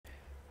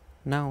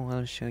Now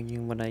I'll show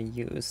you what I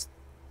used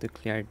to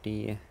clear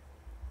the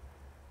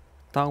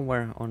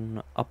tower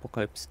on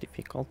Apocalypse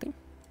difficulty.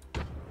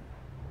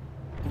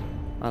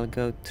 I'll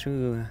go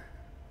through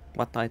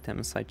what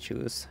items I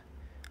choose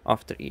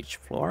after each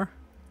floor,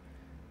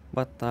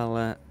 but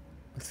I'll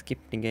skip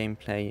the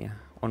gameplay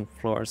on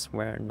floors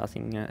where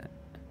nothing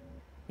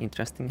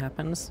interesting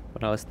happens,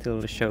 but I'll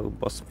still show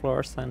boss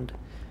floors and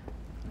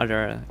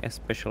other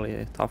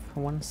especially tough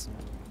ones.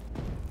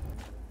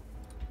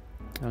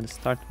 I'll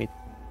start with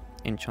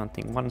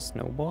enchanting one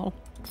snowball.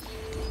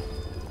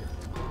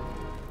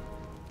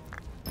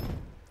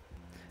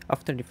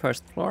 After the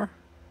first floor,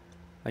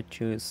 I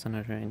choose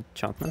another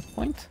enchantment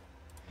point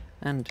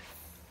and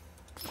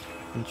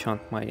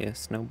enchant my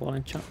snowball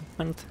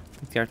enchantment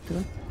tier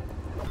 2.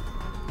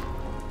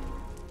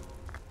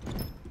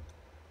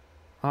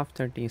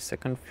 After the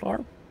second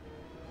floor,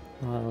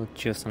 I'll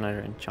choose another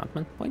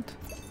enchantment point.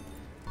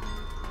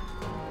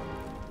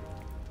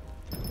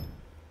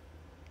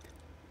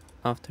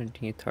 After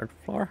the third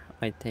floor,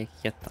 I take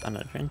yet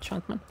another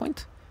enchantment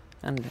point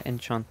and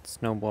enchant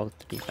snowball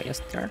to the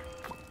highest tier.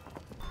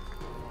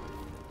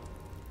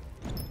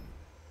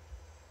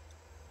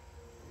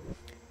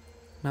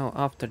 Now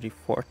after the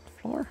fourth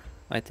floor,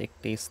 I take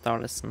the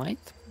Starless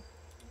Knight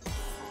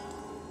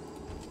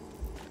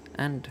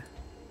and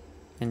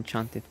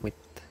enchant it with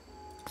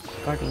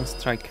Guarding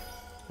Strike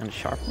and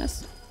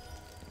Sharpness.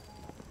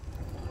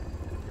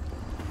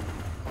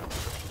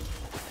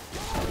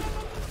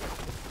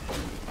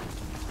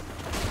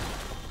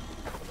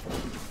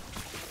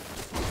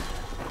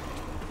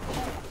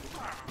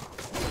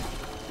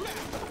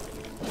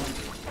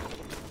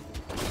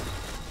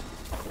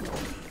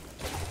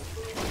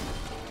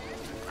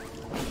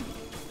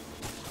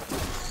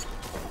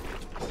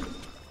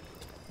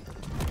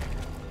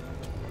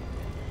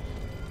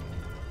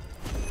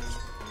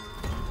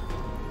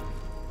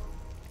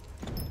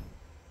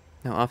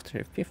 Now after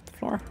the fifth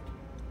floor,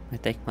 I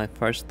take my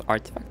first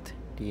artifact,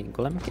 the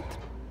Golem kit.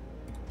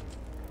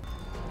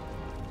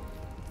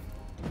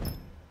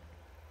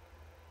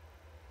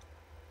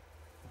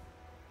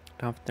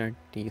 After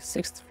the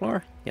sixth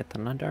floor, yet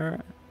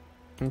another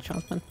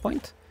enchantment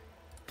point.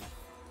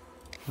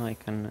 I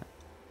can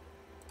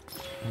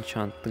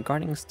enchant the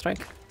Guarding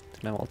Strike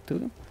to level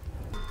 2.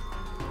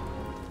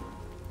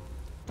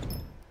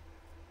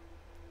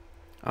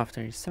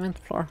 After the seventh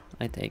floor,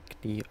 I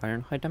take the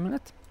Ironhide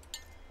Amulet.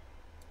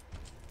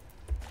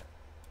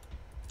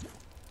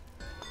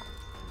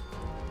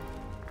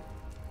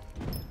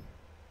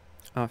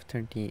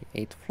 After the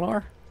 8th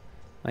floor,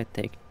 I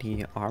take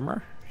the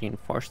armor,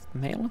 reinforced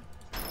mail,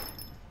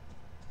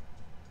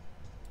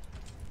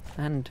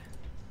 and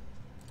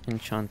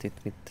enchant it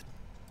with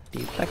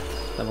deflect,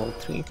 level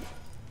 3.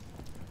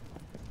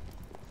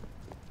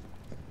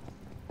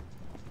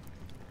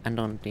 And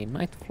on the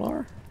 9th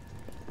floor,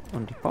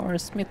 on the power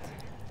smith,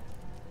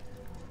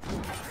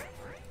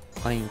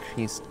 I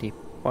increase the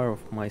power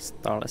of my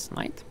Starless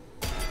Knight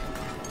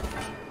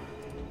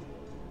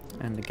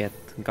and get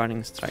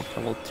Guarding Strike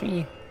level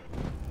 3.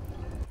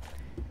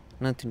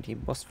 Now to the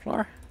boss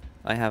floor,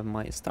 I have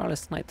my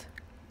Starless Knight,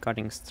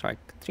 Guarding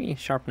Strike 3,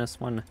 Sharpness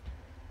 1,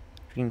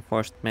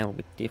 Reinforced Mail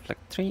with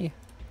Deflect 3,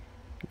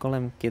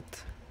 Golem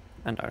Kit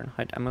and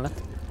Ironhide Amulet.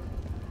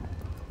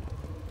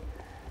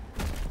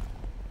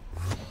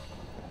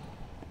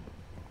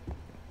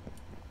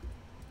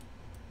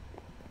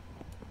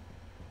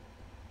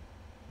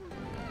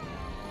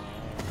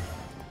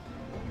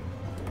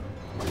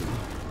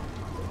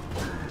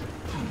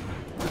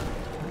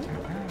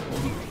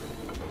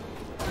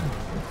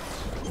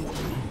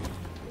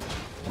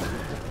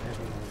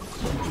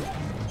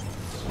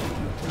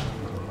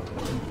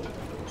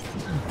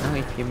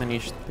 If you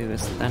manage to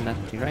stand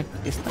at the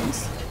right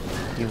distance,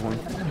 you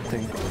won't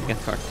get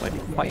hurt by the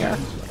fire,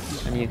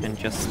 and you can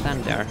just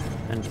stand there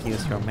and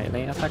use your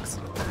melee attacks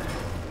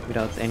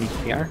without any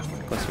fear,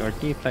 because your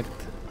deflect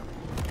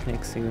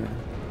makes you...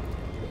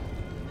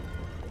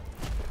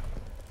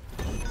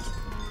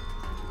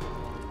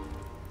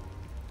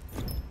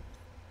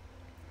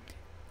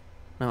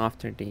 Now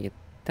after the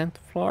 10th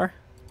floor,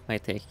 I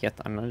take yet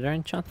another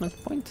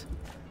enchantment point.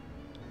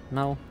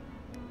 Now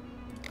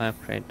I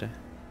upgrade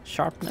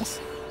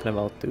Sharpness to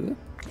level 2.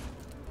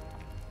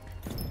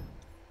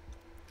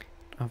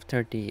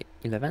 After the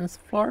 11th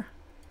floor,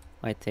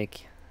 I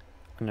take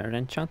another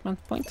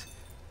enchantment point.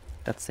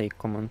 That's a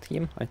common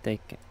theme. I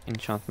take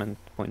enchantment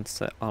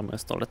points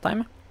almost all the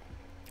time.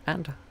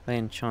 And I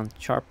enchant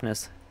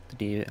Sharpness to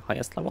the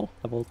highest level,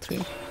 level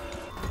 3.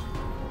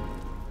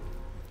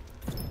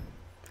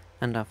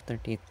 And after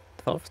the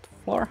 12th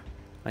floor,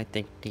 I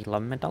take the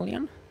Love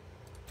Medallion.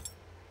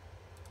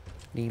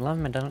 The Love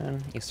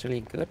Medallion is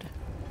really good,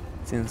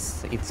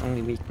 since its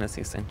only weakness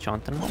is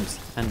enchanted mobs,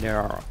 and there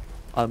are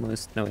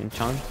almost no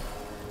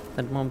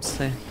enchanted mobs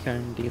here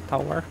in the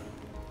tower.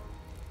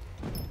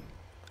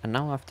 And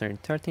now after the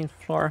 13th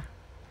floor,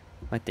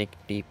 I take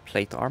the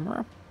plate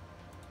armor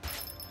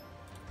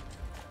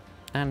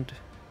and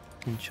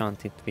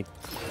enchant it with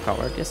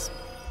cowardice.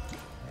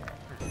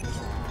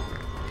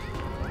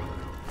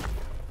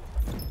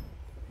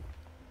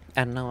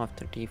 And now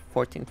after the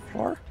 14th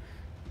floor,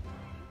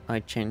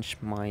 I change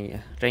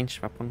my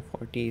ranged weapon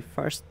for the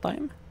first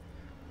time.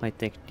 I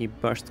take the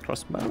burst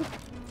crossbow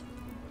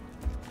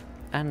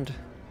and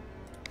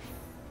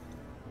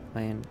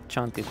I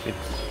enchant it with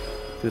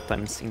 2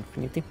 times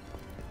infinity.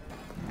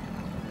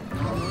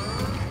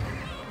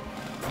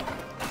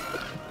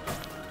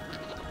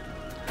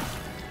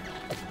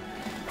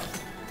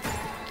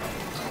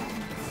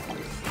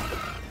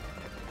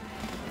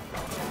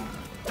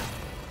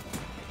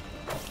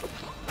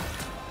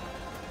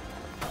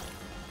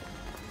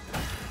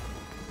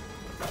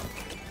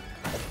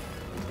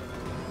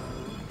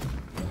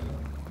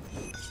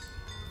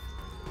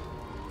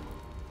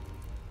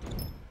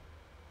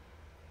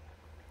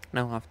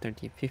 Now after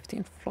the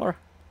 15th floor,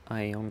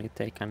 I only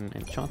take an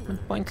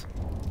enchantment point.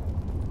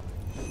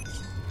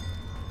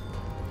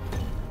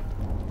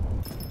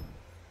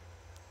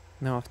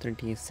 Now after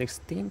the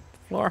 16th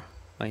floor,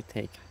 I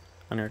take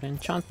another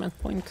enchantment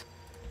point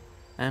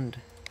and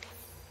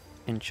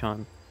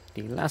enchant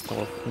the last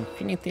level of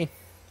infinity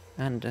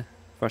and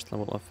first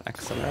level of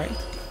accelerate.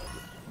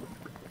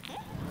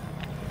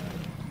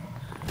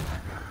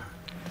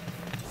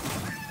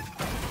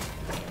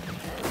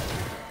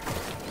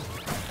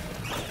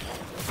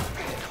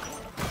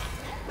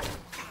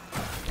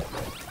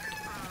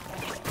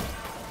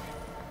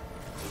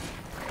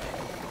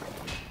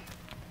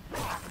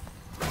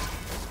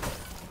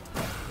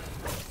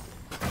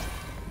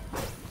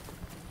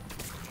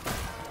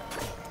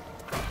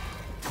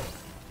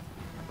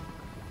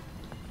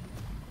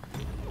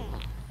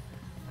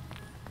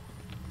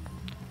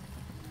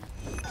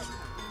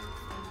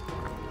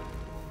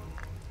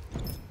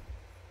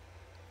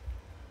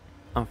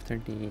 After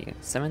the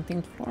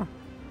 17th floor,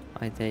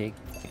 I take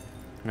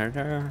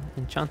another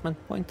enchantment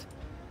point,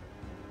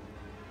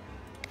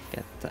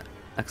 get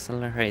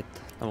accelerate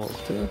level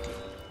 2.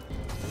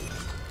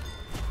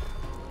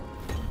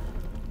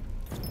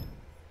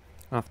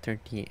 After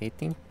the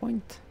 18th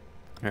point,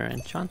 another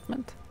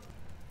enchantment.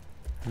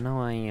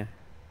 Now I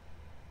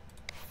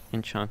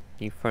enchant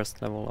the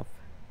first level of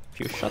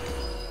Fuse Shot.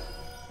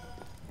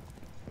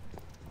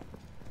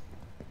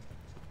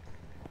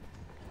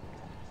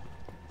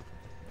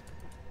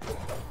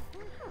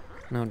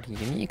 Now the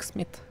unique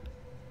smith,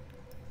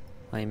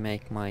 I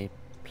make my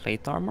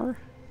plate armor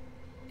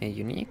a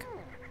unique,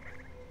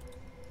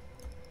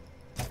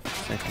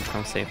 so it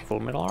becomes a full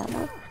metal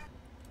armor.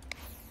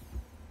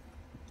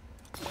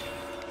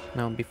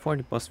 Now before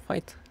the boss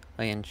fight,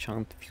 I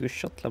enchant Fuse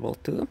Shot level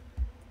 2,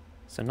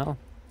 so now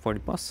for the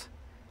boss,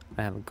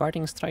 I have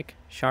Guarding Strike,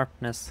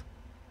 Sharpness,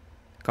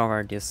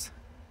 Cowardice,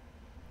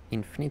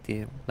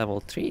 Infinity level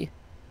 3,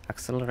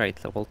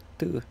 Accelerate level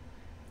 2,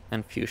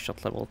 and Fuse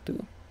Shot level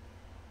 2.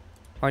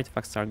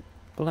 Artifacts are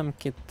Golem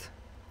Kit,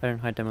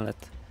 Ironhide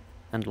Amulet,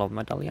 and Love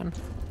Medallion.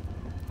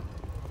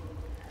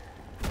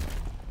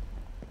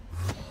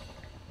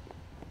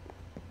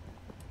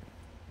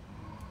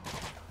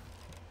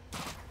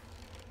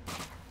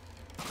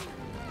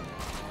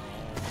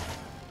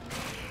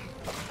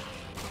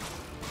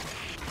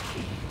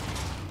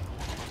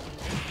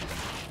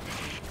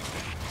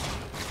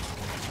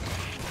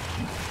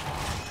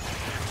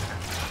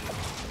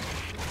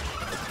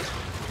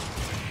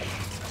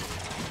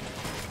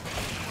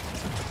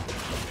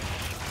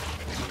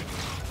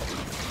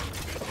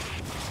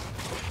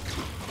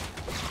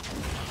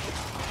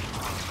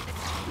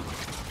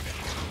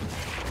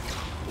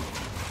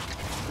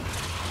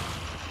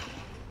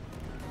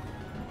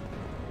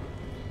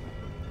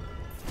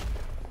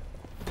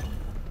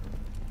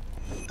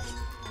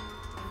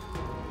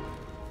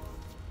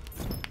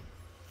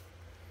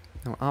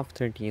 Now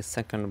after the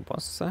second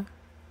boss,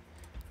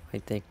 I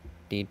take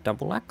the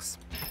double axe,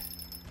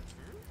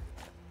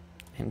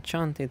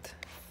 enchant it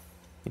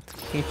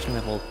with Bleaching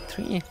level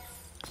 3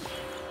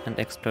 and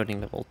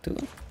Exploding level 2.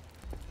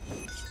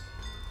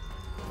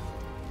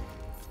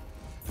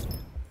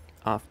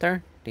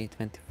 After the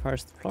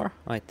 21st floor,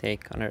 I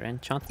take another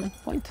enchantment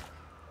point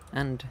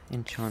and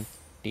enchant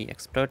the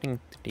Exploding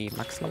to the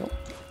max level.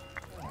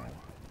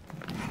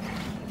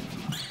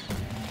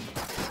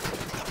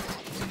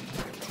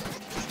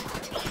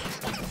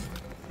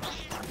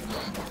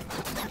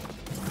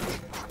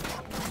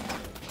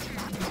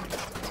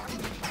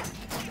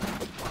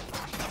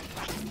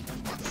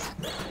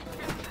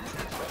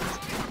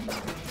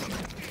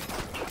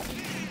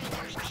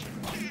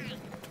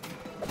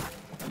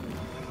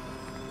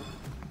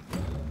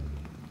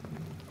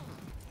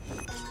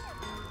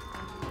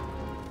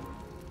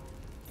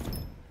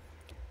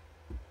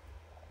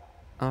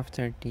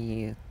 After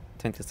the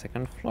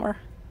 22nd floor,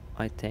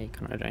 I take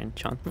another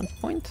enchantment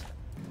point.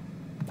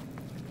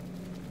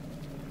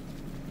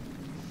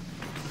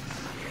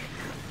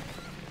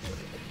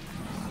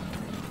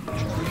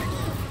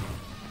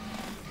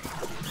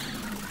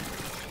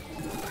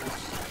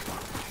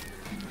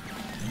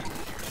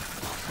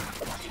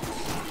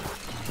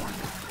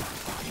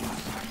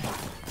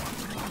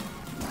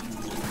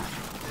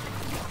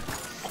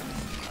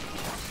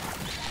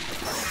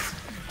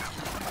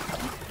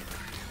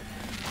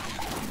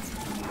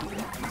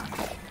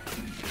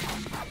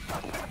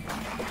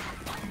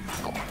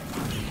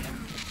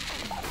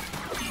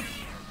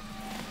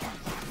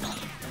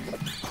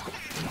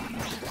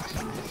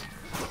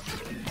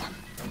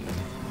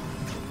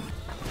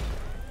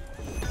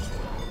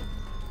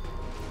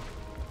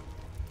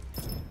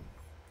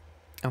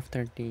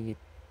 After the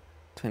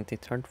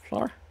 23rd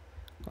floor,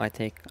 I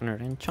take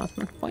another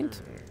enchantment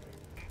point.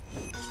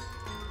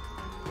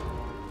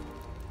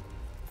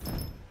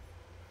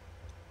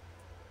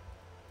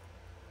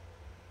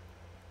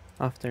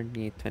 After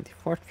the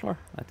 24th floor,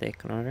 I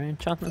take another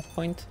enchantment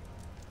point.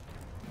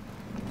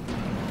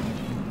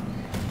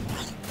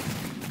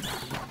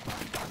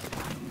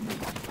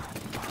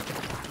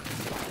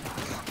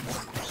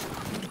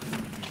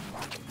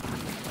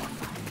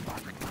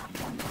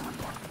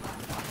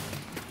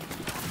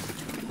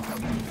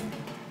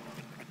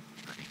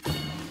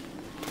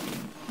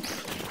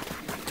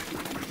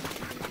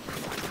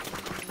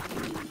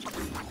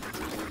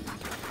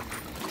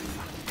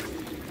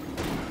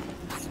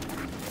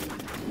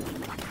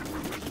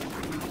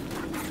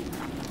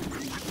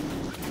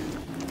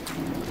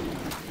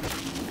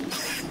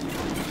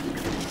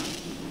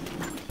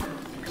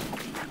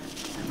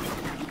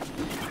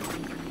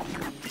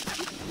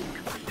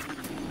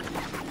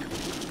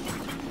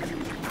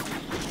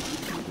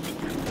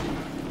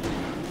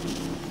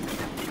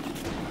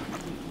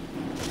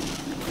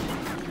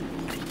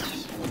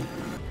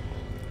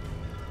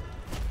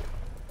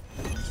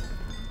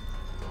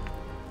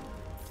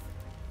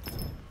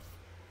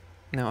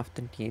 Now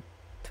after the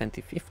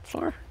 25th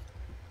floor,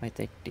 I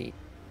take the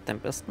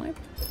Tempest Knife.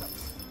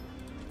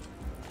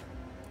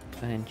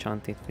 I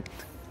enchant it with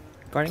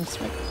Guarding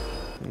Strike.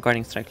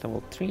 Guarding Strike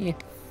level 3,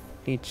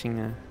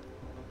 reaching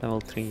level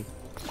 3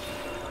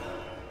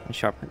 and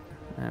sharpen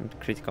and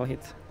critical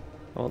hit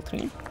level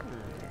 3.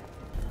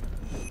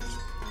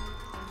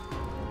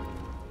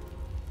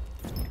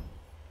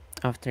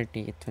 After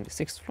the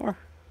 26th floor,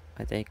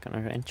 I take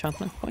another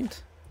enchantment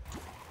point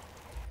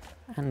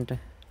and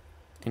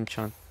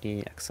enchant the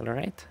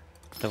Accelerate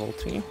level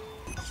 3.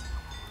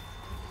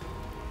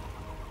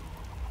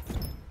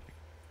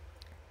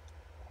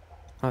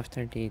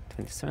 After the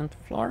 27th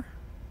floor,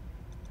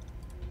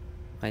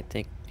 I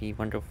take the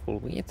Wonderful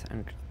Wheat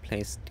and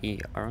replace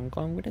the Iron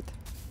Golem with it.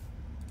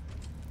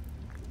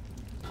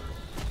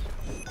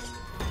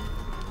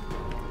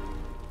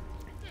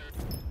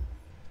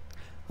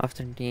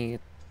 After the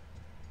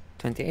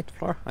 28th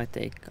floor, I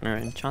take another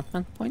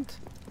enchantment point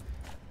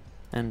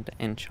and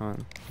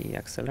enchant the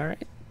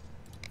Accelerate,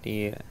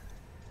 the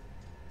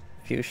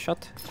Fuse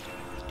Shot,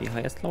 the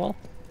highest level.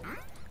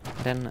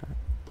 Then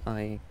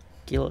I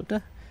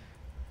killed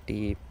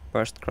the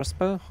Burst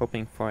Crossbow,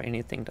 hoping for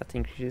anything that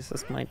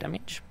increases my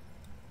damage.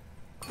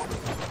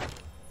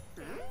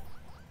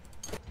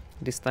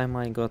 This time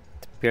I got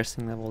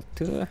Piercing level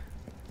 2,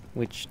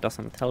 which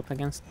doesn't help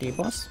against the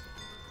boss.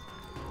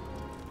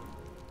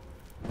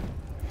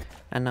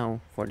 And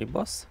now for the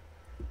boss.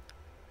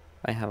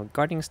 I have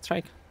Guarding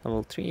Strike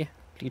level 3,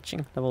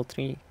 Bleaching level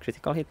 3,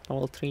 Critical Hit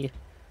level 3,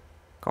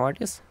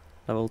 Guardius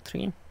level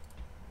 3,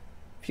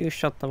 Fuse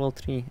Shot level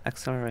 3,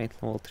 Accelerate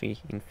level 3,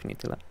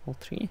 Infinity level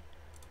 3,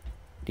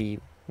 the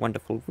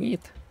Wonderful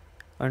Wheat,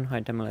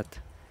 Ironhide Amulet,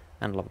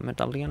 and Love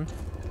Medallion.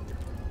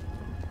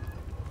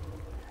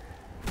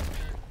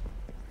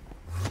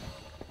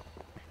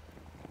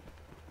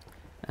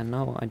 And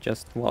now I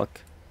just walk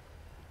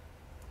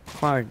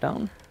far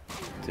down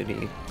to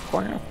the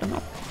corner of the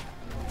map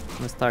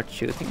and start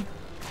shooting.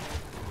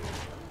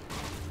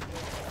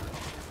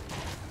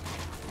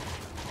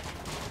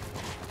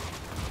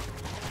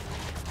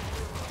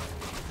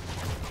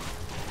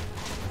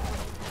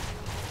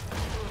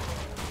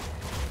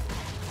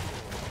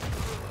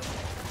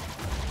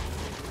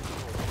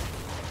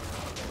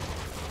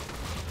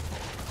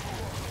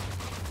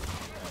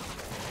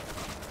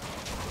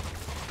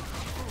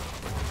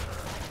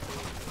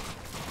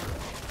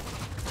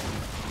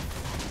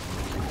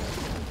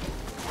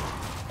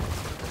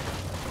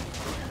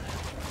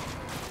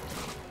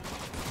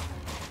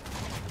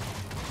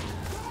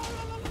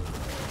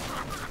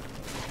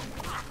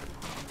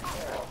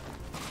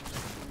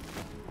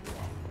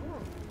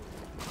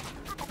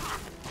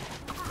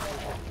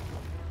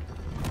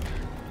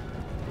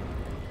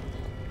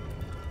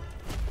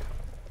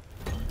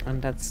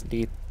 And that's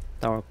the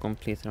tower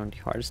completed on the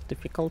hardest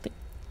difficulty.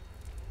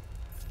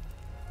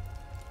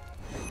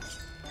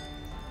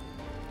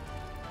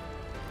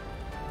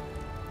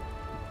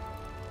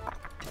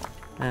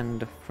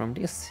 And from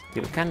this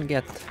you can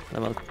get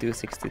level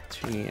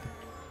 263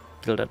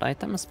 gilded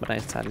items, but I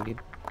sadly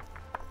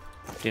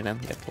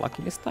didn't get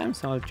lucky this time,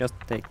 so I'll just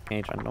take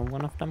a random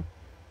one of them.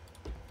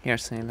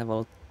 Here's a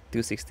level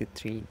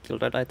 263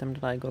 gilded item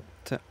that I got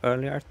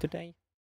earlier today.